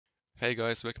Hey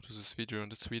guys, welcome to this video. In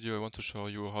this video, I want to show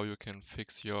you how you can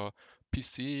fix your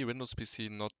Windows PC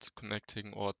not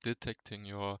connecting or detecting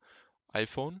your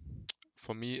iPhone.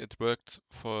 For me, it worked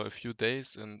for a few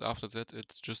days, and after that,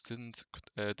 it just didn't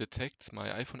detect my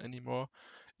iPhone anymore,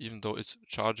 even though it's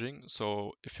charging.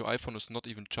 So if your iPhone is not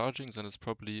even charging, then it's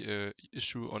probably a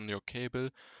issue on your cable.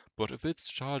 But if it's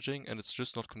charging and it's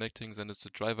just not connecting, then it's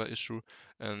a driver issue.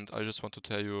 And I just want to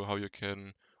tell you how you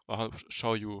can, or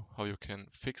show you how you can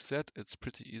fix that. It's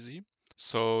pretty easy.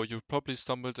 So you probably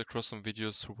stumbled across some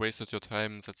videos who wasted your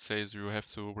time that says you have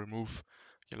to remove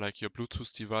like your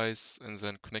Bluetooth device and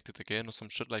then connect it again or some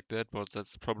shit like that, but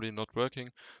that's probably not working.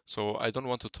 So I don't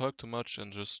want to talk too much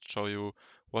and just show you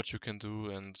what you can do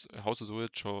and how to do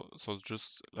it. So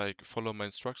just like follow my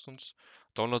instructions.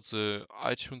 Download the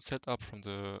iTunes setup from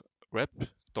the web.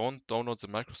 Don't download the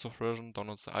Microsoft version,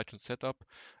 download the iTunes setup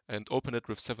and open it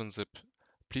with 7-zip.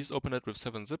 Please open it with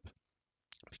 7-zip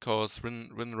because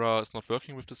WinRAR is not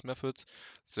working with this method.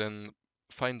 Then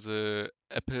find the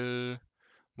Apple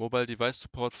mobile device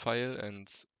support file and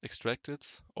extract it.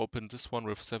 Open this one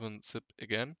with 7-zip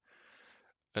again.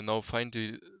 And now find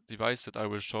the device that I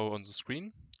will show on the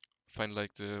screen. Find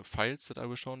like the files that I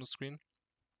will show on the screen.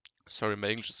 Sorry, my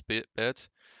English is bad.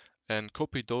 And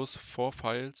copy those 4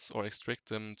 files or extract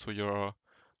them to your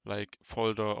like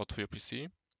folder or to your PC.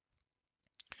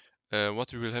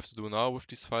 What you will have to do now with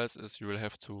these files is you will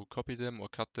have to copy them or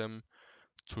cut them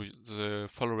to the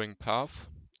following path.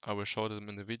 I will show them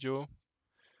in the video.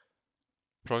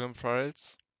 Program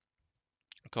files,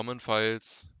 common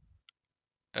files,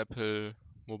 Apple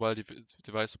mobile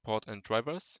device support and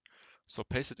drivers. So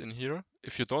paste it in here.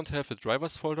 If you don't have a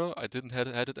drivers folder, I didn't had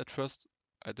it at first.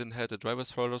 I didn't have a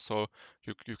drivers folder, so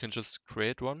you can just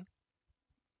create one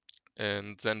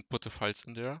and then put the files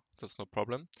in there. That's no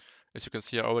problem. As you can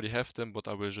see, I already have them, but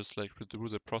I will just like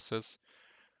redo the process.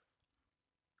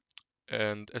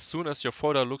 And as soon as your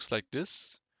folder looks like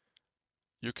this,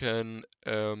 you can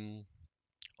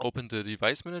open the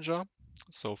device manager.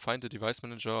 So find the device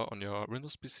manager on your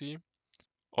Windows PC.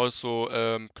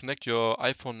 Also, connect your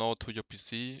iPhone now to your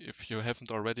PC. If you haven't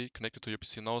already, connect it to your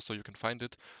PC now so you can find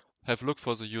it. Have a look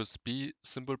for the USB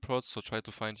symbol ports, so try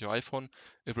to find your iPhone.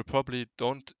 It will probably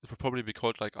be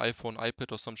called like iPhone,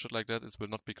 iPad or some shit like that. It will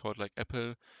not be called like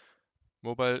Apple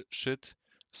mobile shit.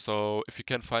 So if you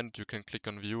can find it, you can click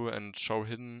on view and show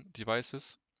hidden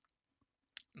devices.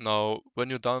 Now, when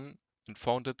you're done and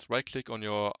found it, right click on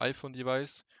your iPhone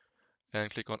device and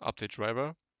click on update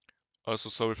driver. Also,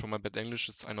 sorry for my bad English.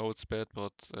 I know it's bad,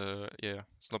 but yeah,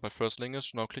 it's not my first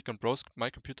language. Now click on Browse My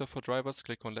Computer for drivers.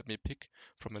 Click on Let me pick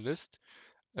from a list.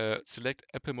 Select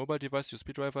Apple mobile device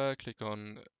USB driver. Click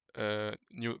on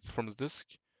New from the disk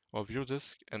or View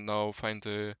disk, and now find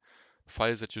the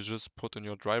files that you just put in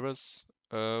your drivers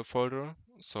folder.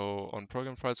 So on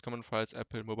Program Files, Common Files,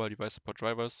 Apple mobile device support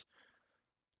drivers.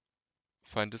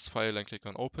 Find this file and click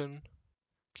on Open.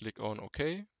 Click on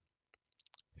OK.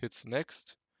 Hit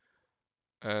Next.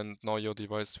 And now your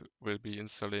device will be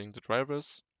installing the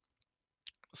drivers.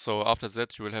 So after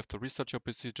that, you will have to restart your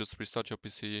PC, just restart your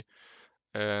PC.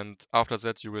 And after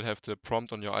that, you will have the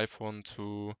prompt on your iPhone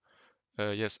to,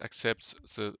 yes, accept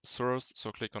the source.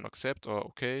 So click on accept or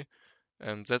OK.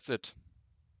 And that's it.